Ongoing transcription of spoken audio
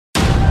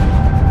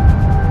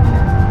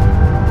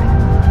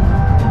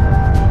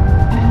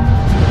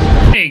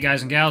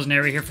guys and gals,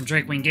 Nary here from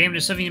Drakewing Game.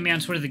 Just having me on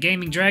Twitter, The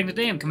Gaming Dragon.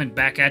 Today I'm coming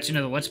back at you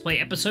another Let's Play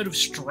episode of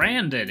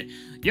Stranded.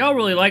 Y'all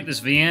really like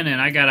this VN, and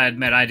I gotta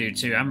admit I do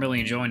too. I'm really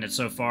enjoying it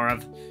so far.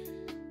 I've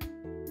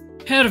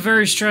had a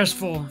very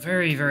stressful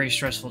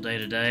day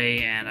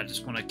today, and I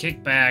just want to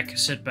kick back,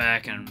 sit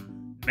back,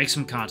 and make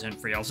some content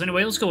for y'all. So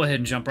anyway, let's go ahead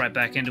and jump right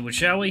back into it,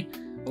 shall we?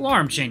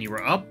 Alarm chain, you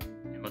were up,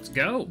 and let's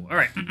go.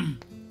 Alright.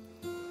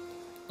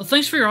 Well,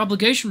 thanks for your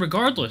obligation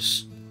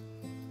regardless.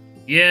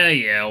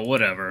 Yeah,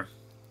 whatever.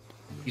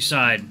 You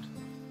sighed.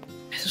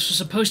 This was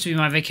supposed to be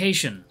my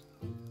vacation.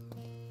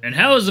 And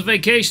how is the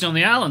vacation on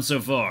the island so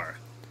far?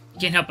 You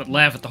can't help but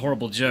laugh at the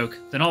horrible joke.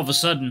 Then all of a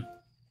sudden...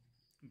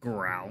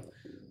 growl.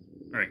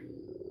 Alright.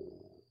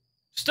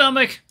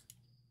 Stomach!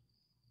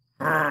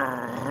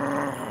 A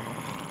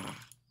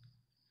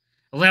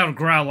loud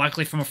growl,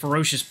 likely from a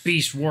ferocious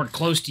beast, roared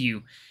close to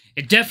you.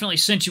 It definitely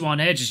sent you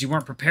on edge as you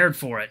weren't prepared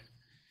for it.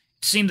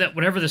 It seemed that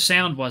whatever the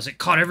sound was, it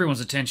caught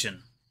everyone's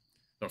attention.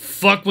 The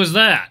fuck was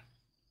that?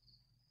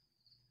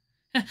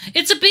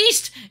 It's a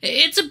beast!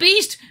 It's a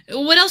beast!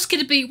 What else could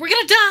it be? We're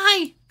gonna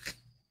die!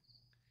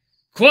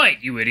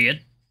 Quite, you idiot.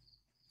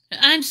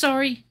 I'm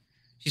sorry,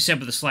 she said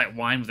with a slight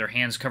whine with her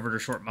hands covered her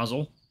short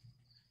muzzle.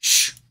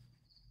 Shh!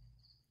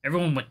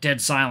 Everyone went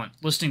dead silent,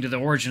 listening to the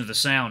origin of the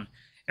sound.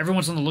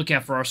 Everyone's on the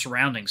lookout for our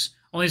surroundings.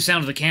 Only the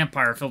sound of the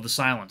campfire filled the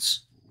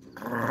silence.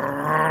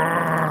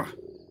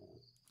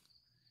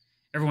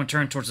 Everyone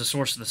turned towards the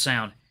source of the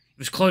sound. It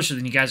was closer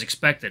than you guys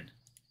expected.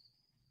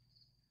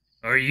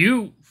 Are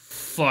you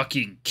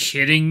fucking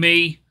kidding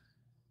me?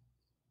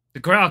 The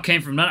growl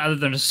came from none other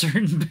than a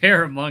certain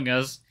bear among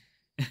us.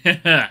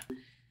 What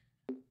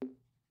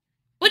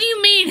do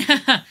you mean?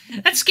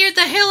 That scared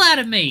the hell out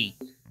of me.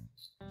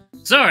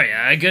 Sorry,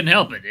 I couldn't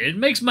help it. It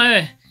makes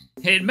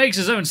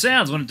its own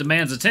sounds when it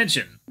demands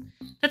attention.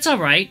 That's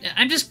alright.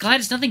 I'm just glad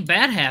it's nothing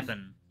bad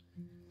happened.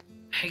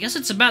 I guess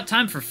it's about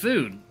time for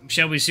food.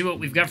 Shall we see what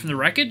we've got from the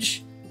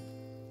wreckage?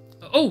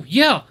 Oh,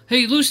 yeah.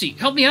 Hey, Lucy,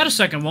 help me out a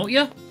second, won't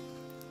you?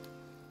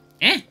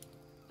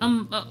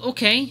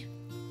 Okay.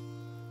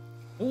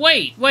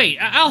 Wait,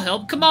 I'll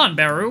help. Come on,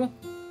 Baru.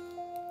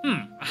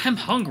 I'm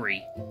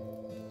hungry.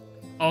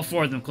 All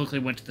four of them quickly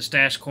went to the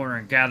stash corner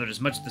and gathered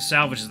as much of the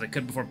salvage as they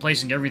could before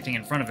placing everything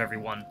in front of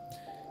everyone.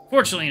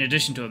 Fortunately, in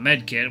addition to a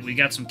med kit, we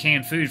got some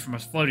canned food from a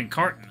floating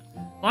carton,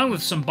 along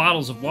with some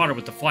bottles of water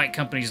with the flight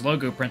company's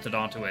logo printed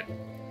onto it.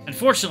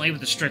 Unfortunately, with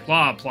the strict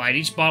law applied,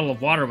 each bottle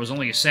of water was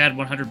only a sad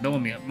 100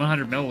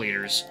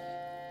 milliliters.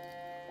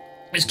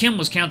 As Kim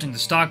was counting the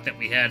stock that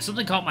we had,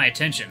 something caught my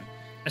attention.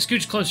 I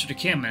scooched closer to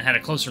Kim and had a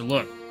closer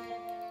look.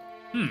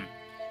 Don't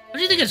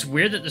you think it's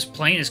weird that this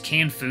plane has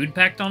canned food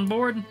packed on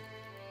board?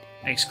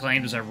 I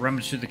exclaimed as I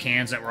rummaged through the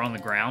cans that were on the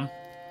ground.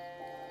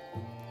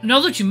 Now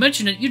that you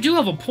mention it, you do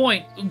have a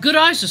point. Good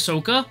eyes,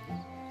 Ahsoka.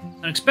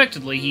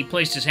 Unexpectedly, he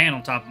placed his hand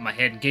on top of my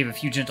head and gave a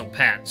few gentle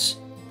pats.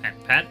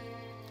 Pat?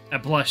 I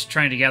blushed,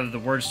 trying to gather the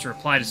words to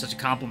reply to such a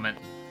compliment.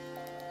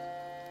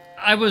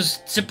 I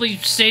was simply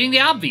stating the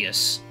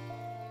obvious.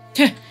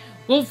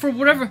 Well, for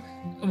whatever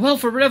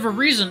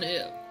reason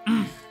it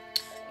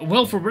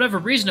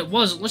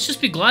was, let's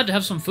just be glad to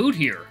have some food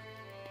here.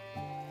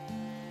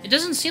 It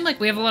doesn't seem like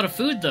we have a lot of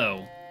food,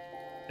 though.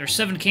 There are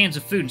 7 cans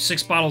of food and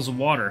 6 bottles of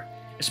water.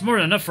 It's more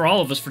than enough for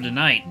all of us for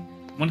tonight.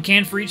 1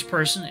 can for each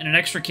person, and an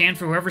extra can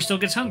for whoever still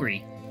gets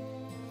hungry.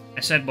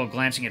 I said while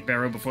glancing at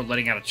Barrow before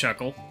letting out a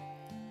chuckle.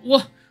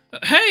 What?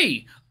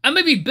 Hey! I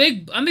may be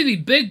big,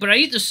 but I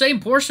eat the same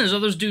portion as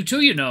others do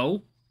too, you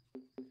know.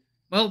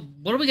 Well,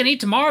 what are we gonna eat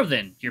tomorrow,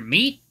 then? Your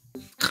meat?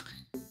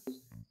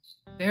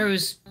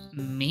 Barrow's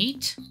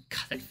meat?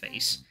 God, that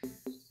face.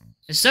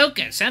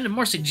 Ahsoka, it sounded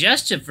more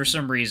suggestive for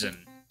some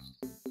reason.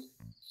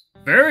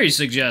 Very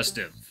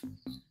suggestive.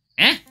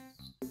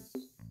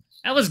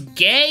 That was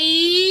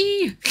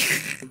gay!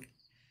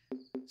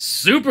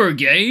 Super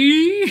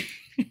gay!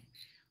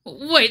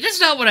 Wait, that's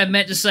not what I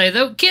meant to say,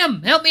 though.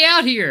 Kim, help me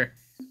out here.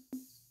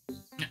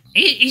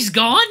 He's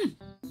gone?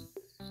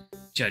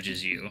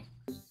 Judges you.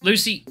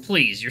 Lucy,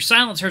 please, your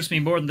silence hurts me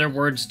more than their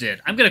words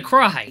did. I'm gonna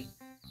cry.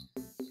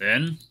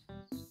 Then?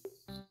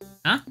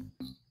 Huh?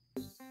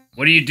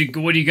 What are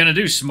you gonna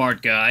do,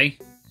 smart guy?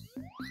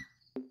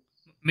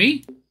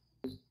 Me?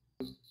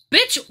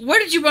 Bitch, where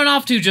did you run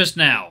off to just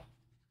now?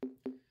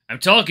 I'm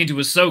talking to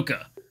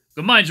Ahsoka.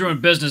 Go mind your own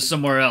business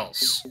somewhere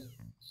else.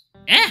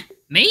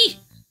 Me?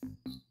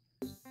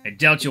 I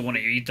doubt you'll want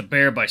to eat the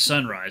bear by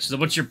sunrise, so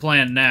what's your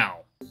plan now?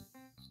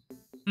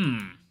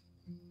 I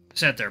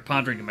sat there,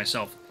 pondering to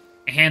myself,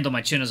 a hand on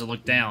my chin as I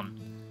looked down.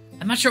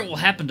 I'm not sure what will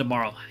happen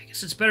tomorrow. I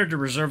guess it's better to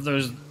reserve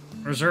those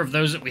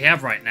that we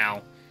have right now.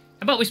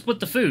 How about we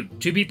split the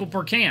food? 2 people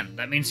per can.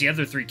 That means the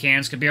other 3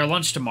 cans could be our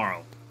lunch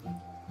tomorrow.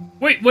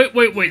 Wait,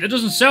 that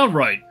doesn't sound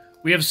right.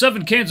 We have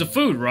 7 cans of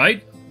food,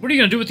 right? What are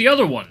you gonna do with the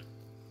other one?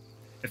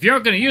 If you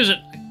aren't gonna use it...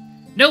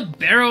 No,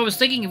 Barrow, I was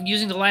thinking of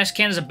using the last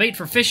can as a bait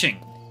for fishing.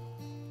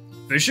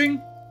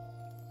 Fishing?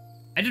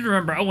 I did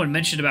remember Owen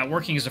mentioned about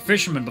working as a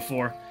fisherman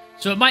before,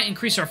 so it might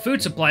increase our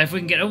food supply if we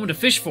can get Owen to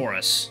fish for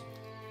us.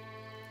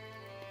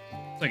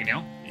 Second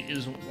now, it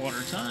is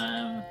water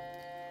time.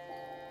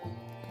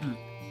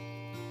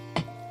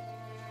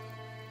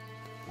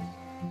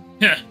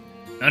 Heh,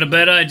 not a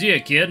bad idea,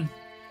 kid.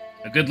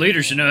 A good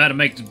leader should know how to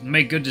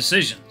make good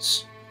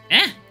decisions.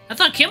 I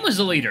thought Kim was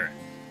the leader.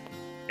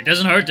 It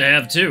doesn't hurt to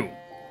have two,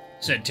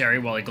 said Terry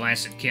while he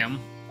glanced at Kim.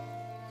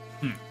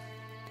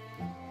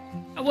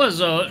 I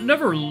was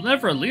never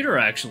a leader,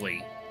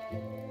 actually.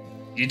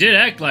 You did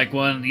act like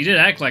one,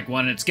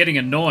 and it's getting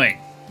annoying.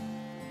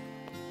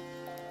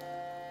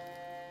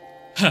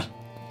 Huh.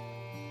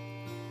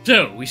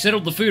 So, we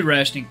settled the food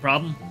rationing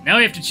problem. Now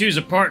we have to choose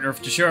a partner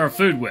to share our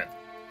food with.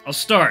 I'll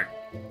start.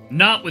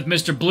 Not with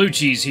Mr. Blue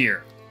Cheese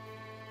here.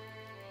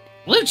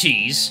 Blue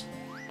Cheese?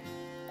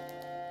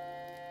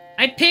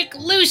 I'd pick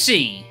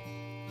Lucy.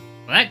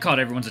 Well, that caught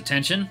everyone's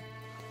attention.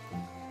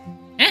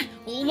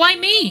 Why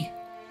me?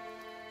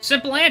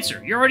 Simple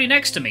answer. You're already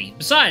next to me.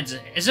 Besides,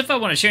 as if I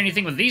want to share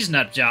anything with these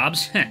nut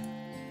jobs.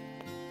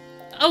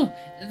 Oh,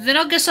 then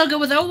I guess I'll go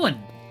with Owen.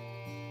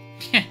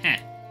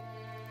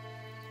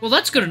 Well,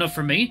 that's good enough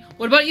for me.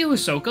 What about you,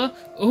 Hisoka?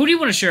 Who do you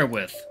want to share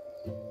with?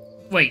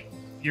 Wait,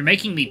 you're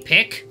making me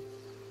pick?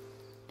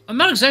 I'm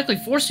not exactly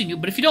forcing you,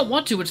 but if you don't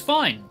want to, it's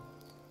fine.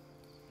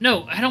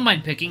 No, I don't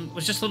mind picking.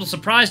 Was just a little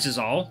surprised is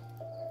all.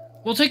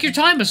 Well, take your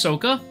time,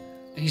 Hisoka,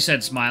 he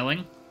said,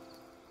 smiling.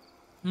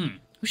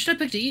 Who should I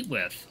pick to eat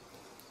with?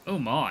 Oh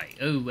my,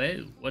 oh,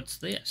 what's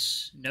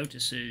this?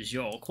 Notices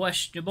your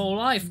questionable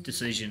life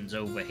decisions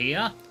over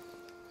here.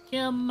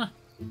 Kim,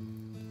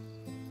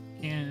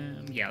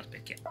 yeah, let's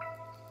pick Kim.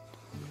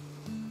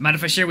 Mind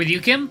if I share with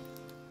you, Kim?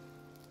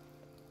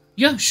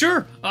 Yeah,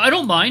 sure, I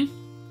don't mind.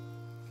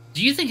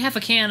 Do you think half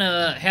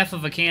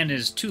of a can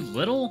is too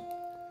little?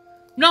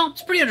 No,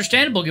 it's pretty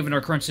understandable given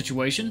our current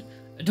situation.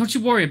 Don't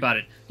you worry about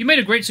it. You made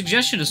a great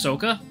suggestion,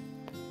 Hisoka,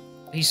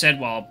 he said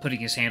while putting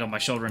his hand on my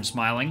shoulder and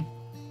smiling.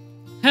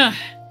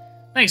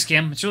 Thanks,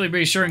 Kim. It's really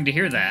reassuring to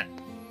hear that.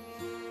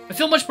 I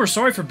feel much more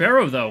sorry for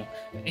Barrow, though.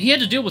 He had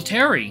to deal with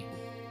Terry.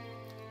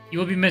 You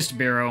will be missed,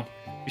 Barrow.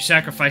 Your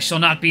sacrifice shall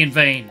not be in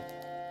vain.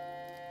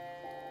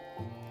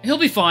 He'll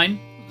be fine.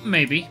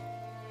 Maybe.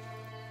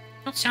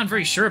 I don't sound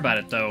very sure about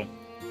it, though.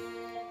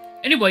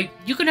 Anyway,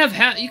 you can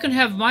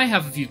have my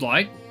half if you'd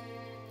like.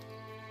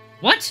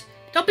 What?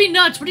 Don't be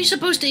nuts. What are you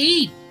supposed to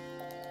eat?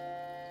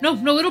 No,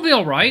 it'll be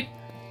alright.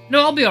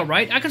 No, I'll be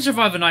alright. I can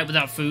survive a night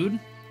without food.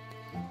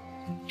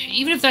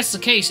 Even if that's the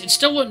case, it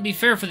still wouldn't be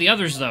fair for the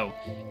others, though.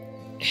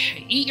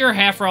 Eat your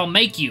half or I'll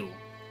make you.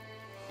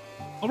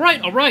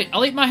 Alright,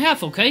 I'll eat my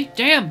half, okay?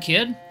 Damn,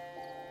 kid.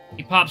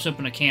 He pops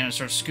open a can and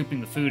starts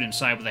scooping the food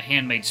inside with a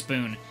handmade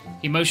spoon.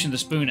 He motioned the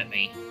spoon at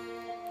me.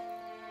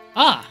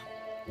 Ah.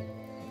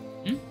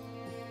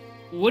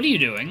 What are you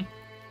doing?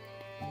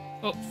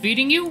 Oh,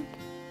 feeding you?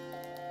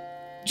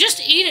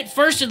 Just eat it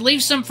first and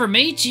leave some for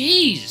me?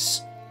 Jeez.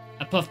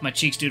 I puffed my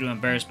cheeks due to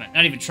embarrassment,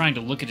 not even trying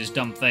to look at his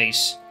dumb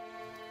face.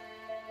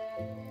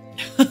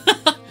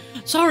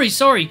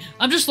 Sorry.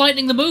 I'm just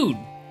lightening the mood.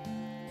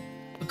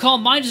 A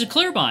calm mind is a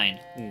clear mind.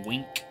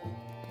 Wink.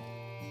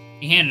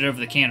 He handed over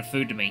the can of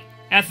food to me.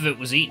 Half of it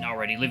was eaten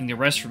already, leaving the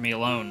rest for me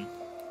alone.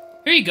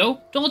 Here you go.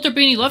 Don't let there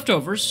be any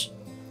leftovers.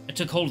 I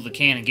took hold of the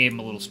can and gave him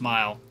a little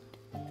smile.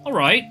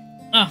 Alright.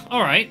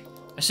 Alright.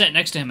 I sat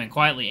next to him and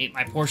quietly ate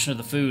my portion of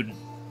the food.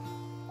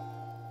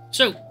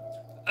 So,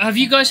 have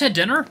you guys had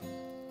dinner?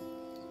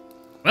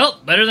 Well,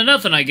 better than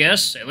nothing, I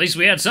guess. At least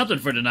we had something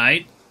for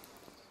tonight.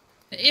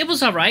 It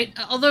was alright,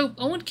 although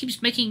Owen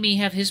keeps making me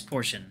have his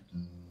portion.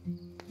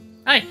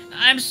 Hi,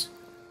 I'm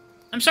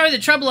sorry the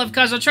trouble I've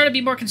caused. I'll try to be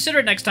more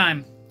considerate next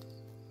time.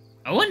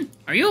 Owen,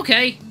 are you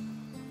okay?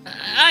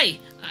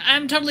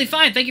 I'm totally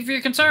fine. Thank you for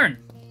your concern.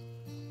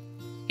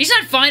 He's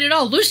not fine at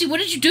all. Lucy, what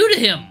did you do to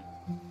him?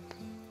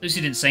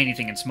 Lucy didn't say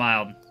anything and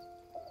smiled.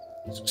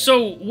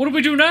 So, what do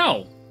we do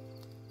now?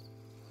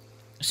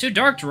 It's too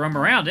dark to roam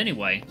around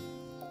anyway.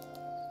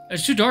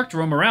 Let's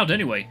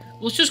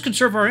just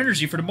conserve our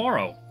energy for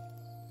tomorrow.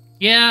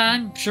 Yeah,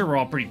 I'm sure we're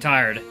all pretty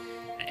tired.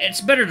 It's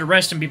better to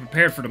rest and be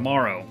prepared for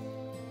tomorrow.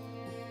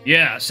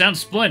 Yeah, sounds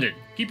splendid.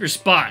 Keep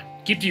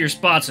to your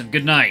spots and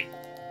good night.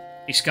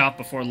 He scoffed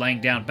before laying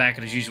down back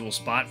at his usual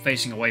spot,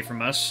 facing away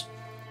from us.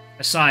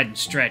 I sighed and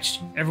stretched,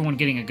 everyone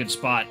getting a good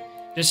spot,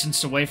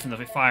 distanced away from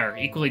the fire,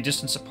 equally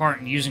distanced apart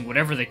and using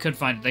whatever they could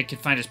find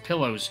as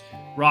pillows,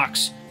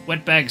 rocks,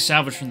 wet bags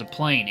salvaged from the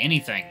plane,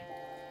 anything.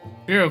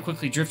 Biro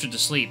quickly drifted to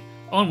sleep.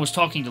 Owen was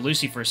talking to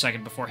Lucy for a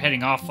second before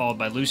heading off, followed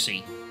by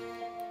Lucy.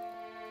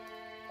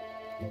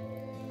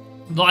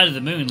 The light of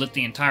the moon lit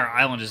the entire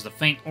island as the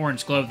faint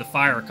orange glow of the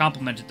fire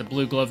complemented the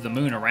blue glow of the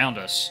moon around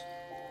us.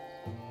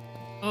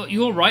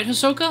 You alright,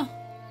 Hisoka?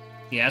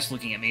 He asked,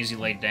 looking at me as he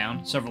laid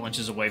down, several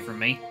inches away from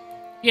me.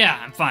 Yeah,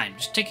 I'm fine.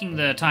 Just taking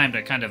the time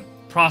to kind of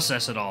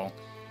process it all.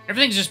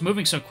 Everything's just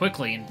moving so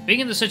quickly, and being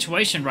in the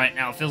situation right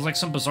now feels like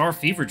some bizarre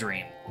fever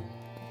dream.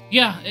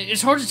 Yeah,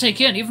 it's hard to take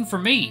in, even for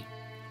me.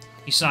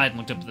 He sighed and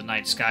looked up at the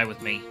night sky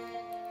with me.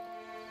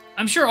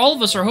 I'm sure all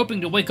of us are hoping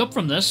to wake up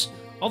from this.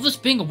 All this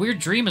being a weird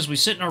dream as we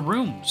sit in our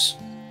rooms.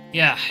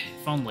 Yeah,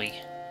 if only.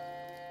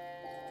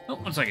 Oh,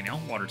 one second, y'all.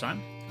 Water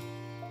time.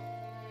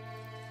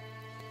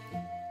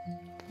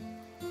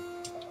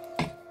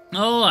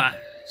 Oh, I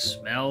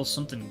smell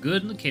something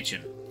good in the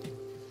kitchen.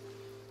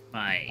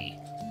 My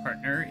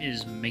partner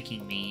is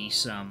making me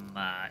some,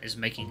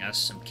 making us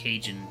some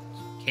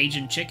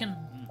Cajun chicken.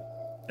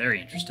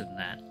 Very interested in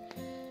that.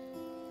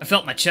 I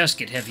felt my chest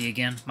get heavy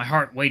again, my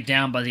heart weighed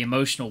down by the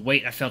emotional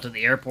weight I felt at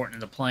the airport and in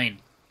the plane.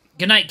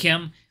 Good night,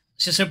 Kim.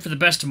 Let's just hope for the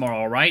best tomorrow,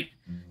 all right?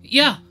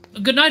 Yeah,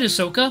 good night,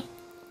 Ahsoka,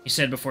 he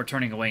said before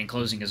turning away and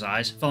closing his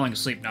eyes, falling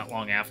asleep not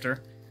long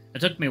after. It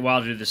took me a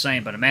while to do the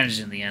same, but I managed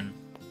in the end.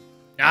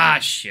 Ah,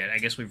 shit, I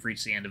guess we've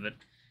reached the end of it.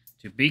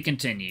 To be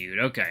continued.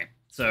 Okay,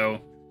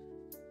 so...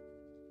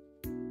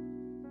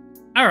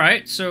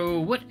 Alright, so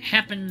what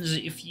happens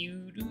if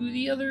you do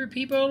the other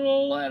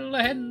people? I'm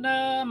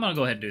gonna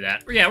go ahead and do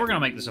that. Yeah, we're gonna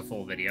make this a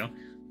full video.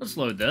 Let's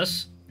load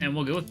this, and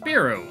we'll go with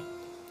Biro.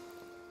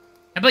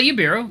 How about you,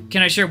 Biro?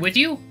 Can I share with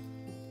you?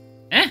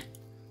 Eh?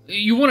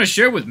 You want to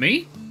share with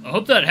me? I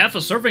hope that half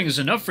a serving is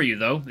enough for you,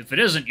 though. If it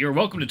isn't, you're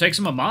welcome to take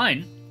some of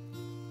mine.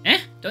 Eh?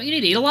 Don't you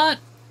need to eat a lot?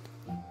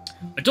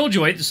 I told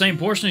you I ate the same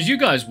portion as you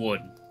guys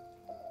would.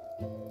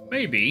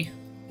 Maybe.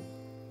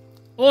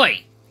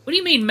 Oi! What do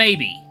you mean,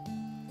 maybe?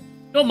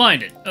 Don't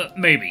mind it.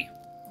 Maybe.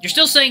 You're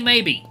still saying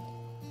maybe.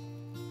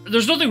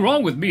 There's nothing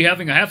wrong with me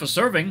having a half a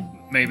serving.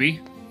 Maybe.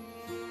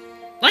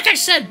 Like I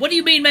said, what do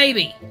you mean,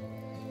 maybe?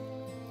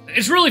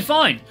 It's really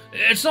fine.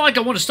 It's not like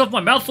I want to stuff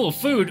my mouth full of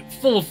food.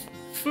 Full of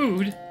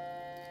food?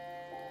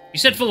 You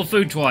said full of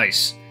food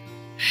twice.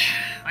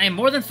 I am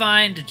more than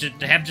fine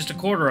to have just a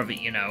quarter of it,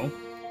 you know.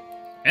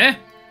 Eh?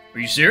 Are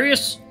you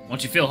serious?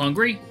 Won't you feel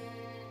hungry?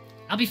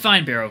 I'll be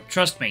fine, Barrow.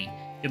 Trust me.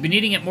 You'll be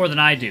needing it more than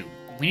I do.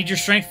 We need your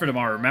strength for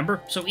tomorrow,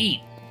 remember? So eat.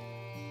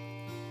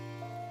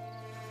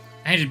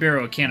 I handed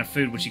Barrow a can of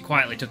food, which he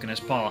quietly took in his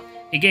paw.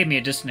 He gave me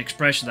a distant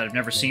expression that I've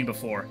never seen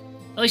before.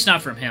 At least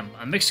not from him.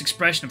 A mixed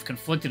expression of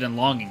conflicted and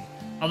longing.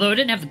 Although I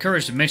didn't have the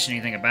courage to mention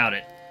anything about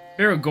it.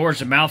 Barrow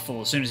gorged a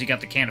mouthful as soon as he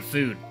got the can of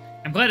food.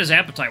 I'm glad his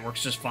appetite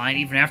works just fine,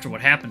 even after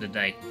what happened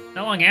today.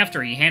 Not long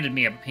after, he handed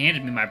me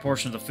my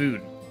portion of the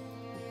food.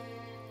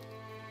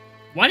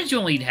 Why did you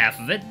only eat half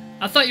of it?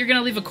 I thought you were going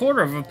to leave a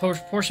quarter of a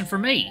portion for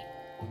me.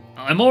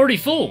 I'm already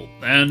full,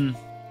 and...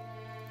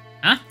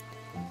 Huh?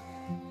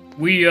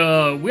 We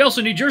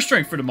also need your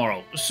strength for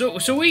tomorrow,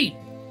 so eat!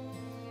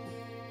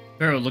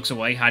 Barrow looks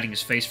away, hiding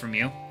his face from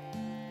you.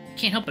 I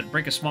can't help but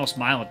break a small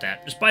smile at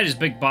that. Despite his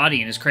big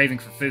body and his craving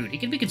for food, he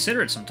can be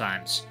considerate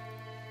sometimes.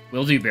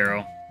 Will do,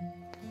 Barrow.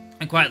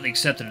 I quietly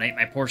accepted and ate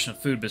my portion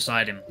of food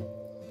beside him.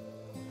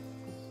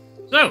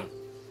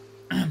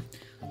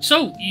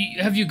 So,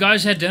 have you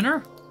guys had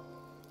dinner?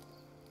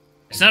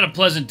 It's not a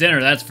pleasant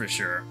dinner, that's for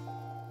sure.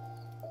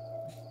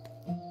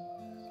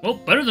 Well,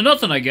 better than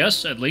nothing, I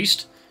guess, at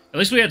least. At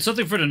least we had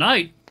something for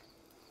tonight.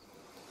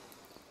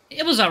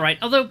 It was alright,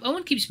 although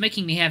Owen keeps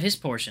making me have his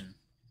portion.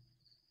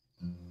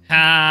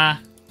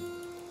 Ha.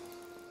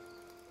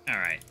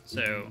 Alright,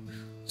 so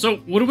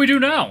what do we do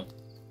now?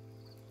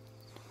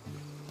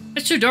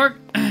 It's too dark.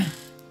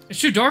 It's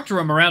too dark to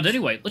roam around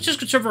anyway. Let's just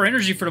conserve our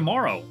energy for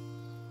tomorrow.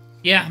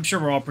 Yeah, I'm sure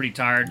we're all pretty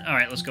tired.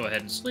 Alright, let's go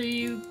ahead and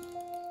sleep.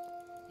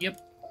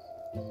 Yep.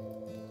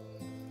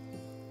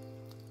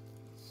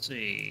 Let's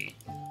see.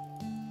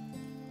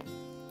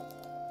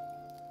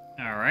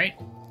 Alright.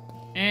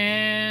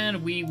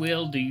 And we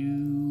will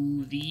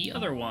do the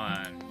other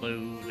one.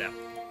 Load up.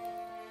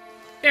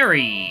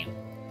 Berry!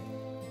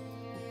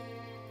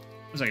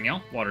 1 second,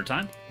 y'all. Water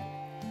time.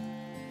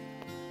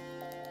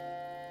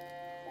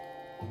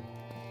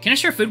 Can I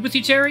share food with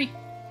you, Terry?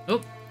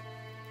 Oh.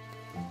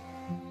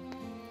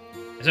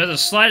 Is there the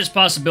slightest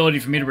possibility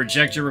for me to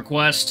reject your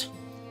request?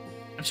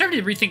 I'm starting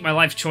to rethink my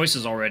life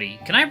choices already.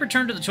 Can I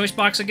return to the choice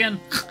box again?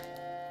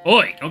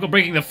 Oi, don't go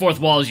breaking the fourth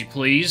wall, as you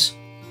please.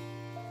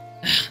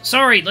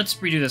 Sorry, let's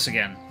redo this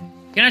again.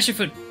 Can I share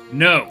food?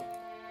 No.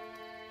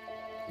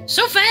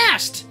 So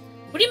fast!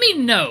 What do you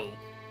mean, no?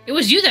 It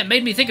was you that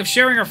made me think of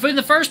sharing our food in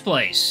the first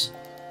place.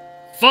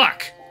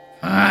 Fuck.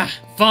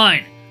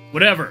 Fine.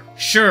 Whatever.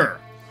 Sure.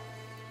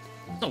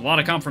 That's a lot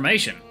of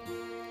confirmation.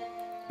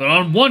 But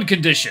on one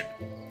condition,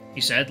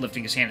 he said,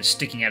 lifting his hand and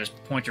sticking out his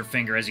pointer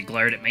finger as he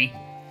glared at me.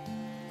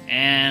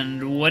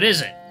 And what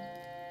is it?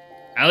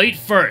 I'll eat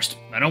first.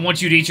 I don't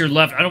want you to eat your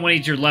I don't want to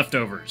eat your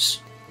leftovers.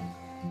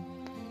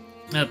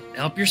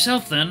 Help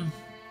yourself, then.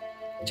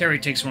 Terry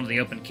takes one of the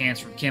open cans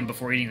from Kim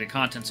before eating the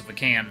contents of a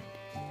can.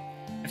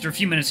 After a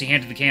few minutes, he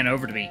handed the can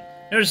over to me.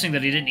 Noticing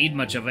that he didn't eat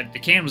much of it, the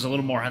can was a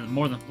little more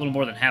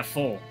than half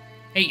full.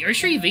 Hey, are you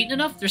sure you've eaten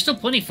enough? There's still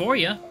plenty for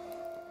you. I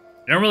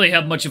don't really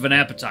have much of an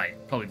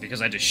appetite, probably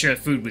because I just share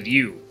food with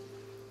you.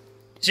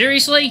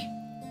 Seriously?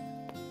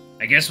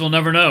 I guess we'll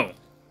never know.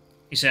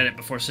 He said it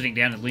before sitting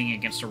down and leaning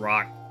against a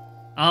rock.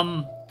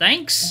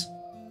 Thanks?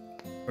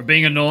 For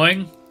being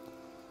annoying?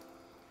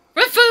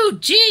 For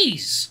food,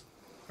 jeez!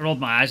 I rolled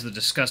my eyes with a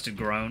disgusted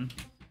groan.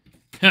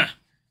 Huh.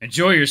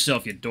 Enjoy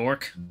yourself, you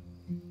dork.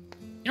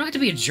 You don't have to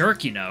be a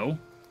jerk, you know.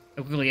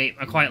 I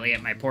quietly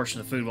ate my portion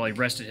of the food while he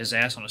rested his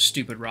ass on a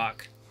stupid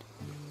rock.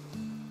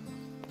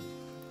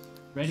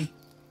 Ready?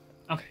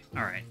 Okay,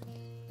 alright.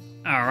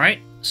 Alright,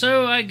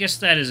 so I guess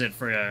that is it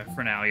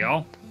for now,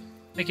 y'all.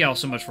 Thank y'all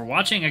so much for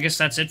watching. I guess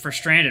that's it for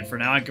Stranded for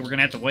now. We're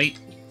gonna have to wait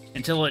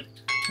until it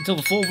until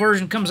the full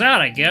version comes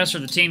out, I guess, or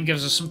the team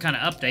gives us some kind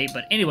of update.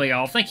 But anyway,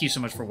 y'all, thank you so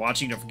much for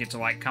watching. Don't forget to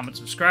like, comment,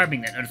 subscribe,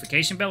 ring that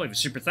notification bell. Leave a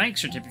super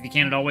thanks or tip if you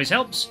can. It always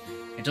helps.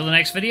 Until the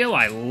next video,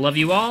 I love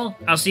you all.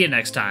 I'll see you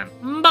next time.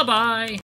 Bye-bye!